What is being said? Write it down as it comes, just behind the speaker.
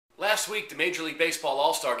Last week, the Major League Baseball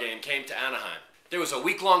All-Star Game came to Anaheim. There was a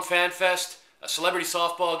week-long fan fest, a celebrity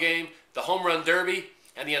softball game, the home run derby,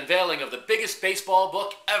 and the unveiling of the biggest baseball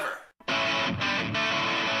book ever.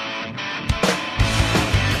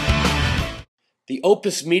 The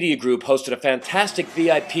Opus Media Group hosted a fantastic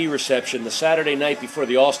VIP reception the Saturday night before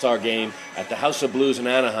the All-Star Game at the House of Blues in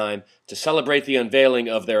Anaheim to celebrate the unveiling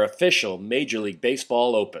of their official Major League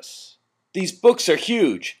Baseball opus. These books are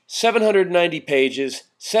huge, 790 pages,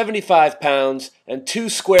 75 pounds, and 2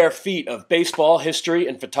 square feet of baseball history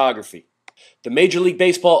and photography. The Major League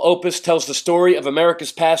Baseball opus tells the story of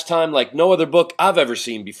America's pastime like no other book I've ever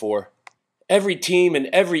seen before. Every team and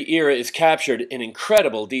every era is captured in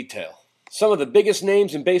incredible detail. Some of the biggest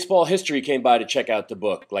names in baseball history came by to check out the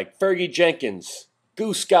book, like Fergie Jenkins,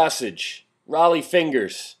 Goose Gossage, Raleigh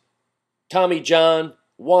Fingers, Tommy John,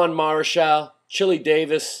 Juan Marichal, Chili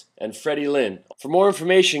Davis, and Freddie Lynn. For more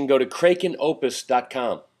information, go to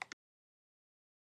krakenopus.com.